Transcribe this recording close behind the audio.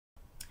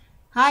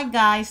Hi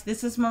guys,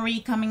 this is Marie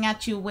coming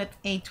at you with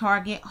a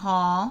Target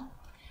haul.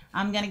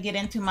 I'm going to get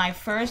into my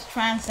first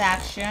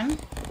transaction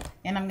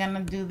and I'm going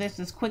to do this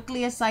as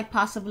quickly as I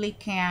possibly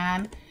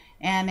can.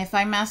 And if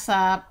I mess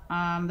up,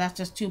 that's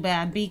just too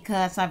bad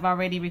because I've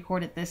already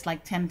recorded this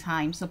like 10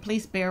 times. So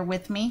please bear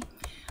with me.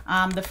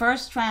 The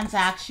first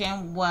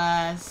transaction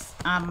was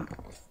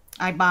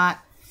I bought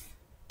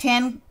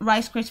 10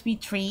 Rice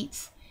Krispie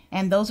treats,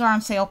 and those are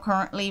on sale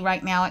currently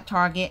right now at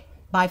Target.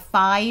 Buy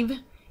 5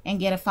 and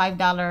get a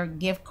 $5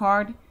 gift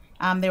card.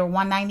 They were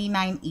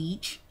 $1.99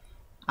 each.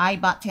 I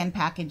bought 10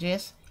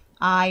 packages.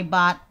 I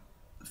bought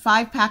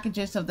 5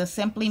 packages of the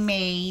Simply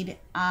Made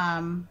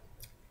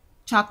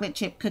chocolate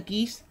chip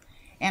cookies,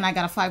 and I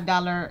got a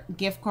 $5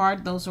 gift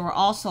card. Those were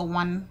also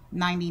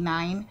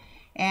 $1.99.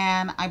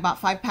 And I bought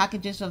 5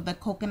 packages of the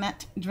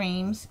Coconut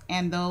Dreams,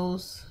 and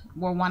those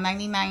were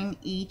 $1.99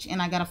 each,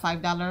 and I got a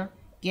 $5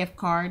 gift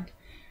card.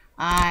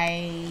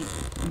 I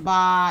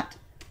bought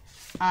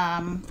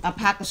a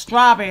pack of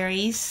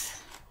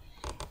strawberries.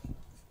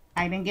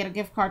 I didn't get a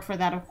gift card for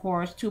that, of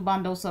course. 2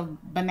 bundles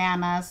of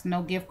bananas,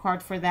 no gift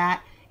card for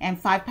that, and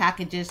 5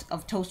 packages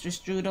of toaster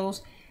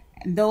strudels.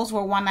 Those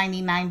were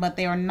 $1.99, but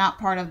they are not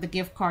part of the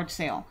gift card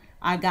sale.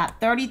 I got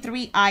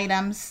 33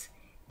 items,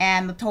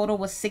 and the total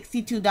was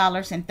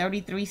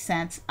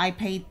 $62.33. I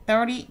paid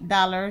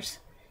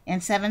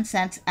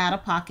 $30.07 out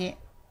of pocket.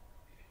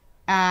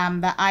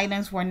 The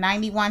items were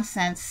 91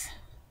 cents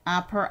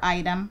per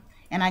item,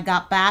 and I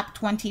got back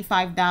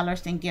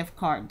 $25 in gift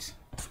cards.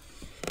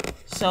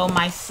 So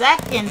my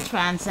second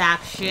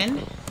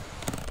transaction,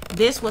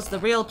 this was the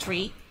real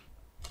treat.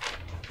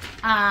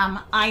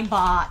 I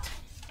bought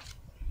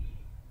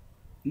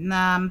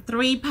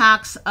 3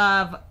 packs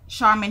of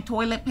Charmin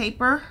toilet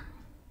paper,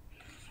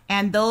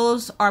 and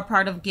those are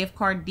part of gift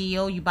card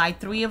deal. You buy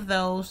 3 of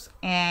those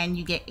and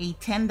you get a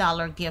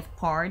 $10 gift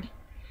card.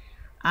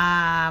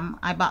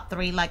 I bought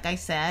 3, like I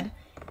said,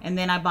 and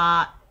then I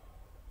bought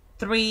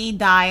 3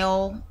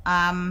 Dial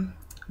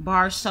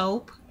bar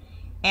soap,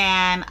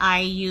 and I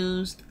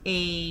used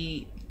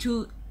a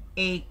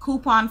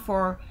coupon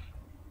for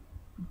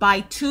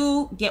buy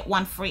 2 get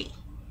 1 free.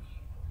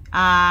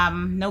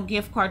 No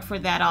gift card for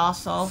that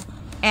also.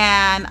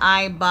 And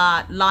I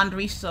bought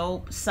laundry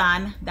soap,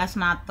 Sun. That's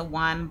not the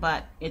one,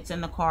 but it's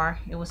in the car.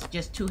 It was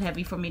just too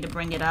heavy for me to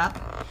bring it up.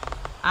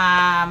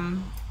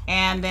 And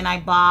then I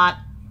bought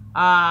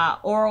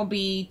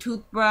Oral-B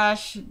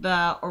toothbrush.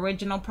 The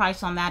original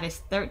price on that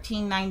is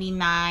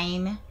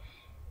 $13.99,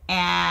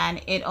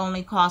 and it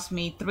only cost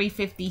me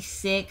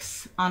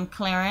 $3.56 on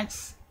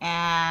clearance,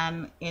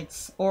 and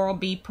it's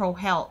Oral-B Pro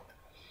Health.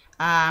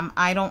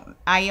 I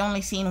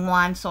only seen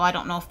one, so I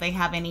don't know if they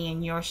have any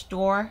in your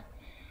store.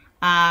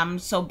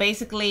 So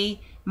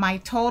basically my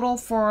total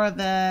for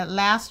the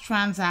last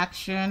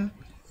transaction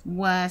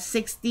was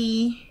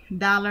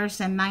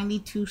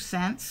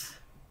 $60.92.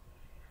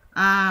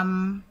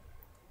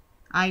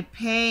 I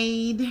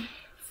paid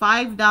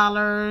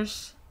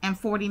 $5.49,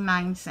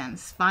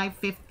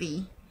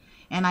 $5.50,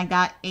 and I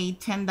got a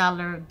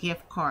 $10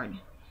 gift card.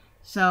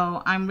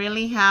 So I'm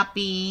really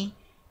happy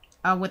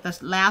with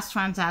this last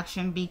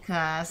transaction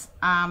because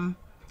I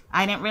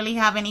didn't really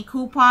have any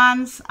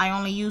coupons. I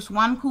only used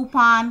 1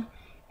 coupon,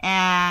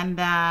 and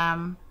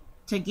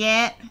to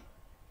get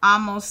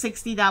almost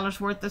 $60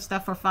 worth of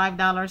stuff for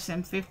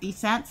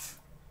 $5.50,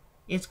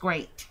 it's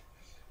great.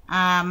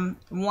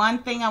 One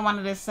thing I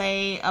wanted to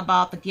say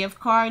about the gift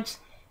cards,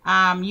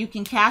 you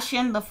can cash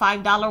in the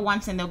 $5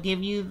 ones and they'll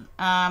give you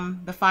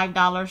the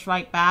 $5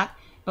 right back.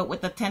 But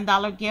with the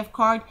 $10 gift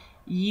card,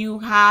 you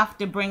have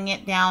to bring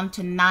it down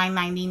to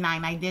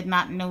 $9.99. I did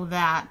not know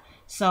that.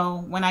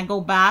 So when I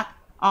go back,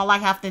 all I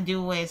have to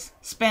do is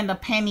spend a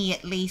penny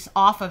at least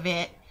off of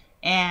it,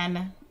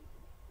 and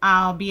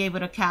I'll be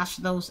able to cash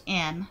those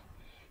in.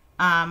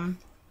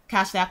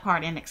 Cash that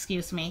card in,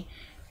 excuse me.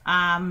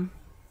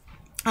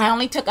 I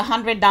only took a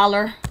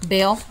 $100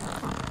 bill,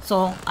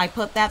 so I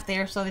put that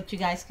there so that you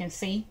guys can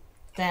see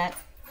that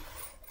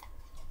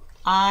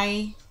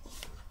I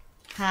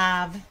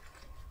have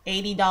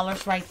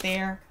 $80 right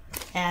there,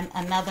 and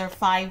another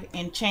 5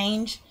 in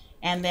change,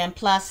 and then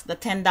plus the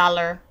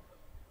 $10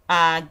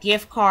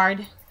 gift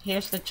card.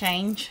 Here's the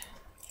change.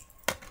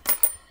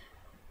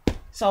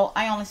 So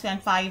I only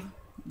spent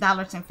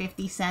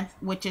 $5.50,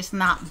 which is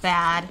not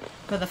bad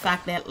for the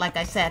fact that, like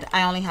I said,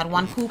 I only had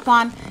 1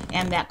 coupon,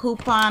 and that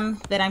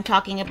coupon that I'm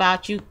talking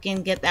about, you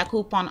can get that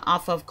coupon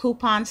off of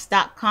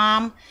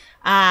coupons.com.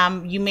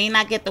 You may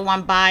not get the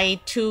one buy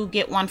 2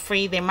 get 1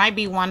 free. There might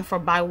be one for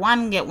buy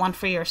 1 get 1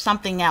 free or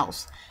something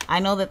else. I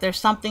know that there's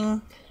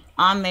something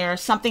on there,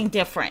 something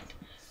different.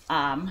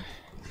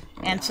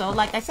 And so,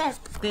 like I said,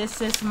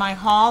 this is my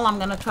haul. I'm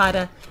gonna try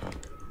to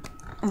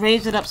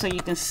raise it up so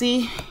you can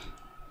see.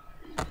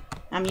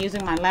 I'm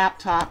using my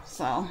laptop,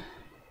 so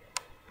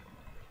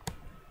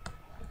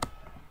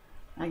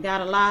I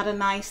got a lot of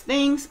nice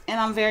things, and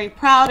I'm very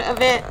proud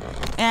of it.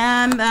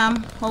 And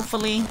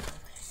hopefully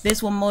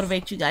this will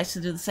motivate you guys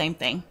to do the same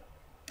thing.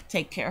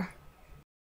 Take care.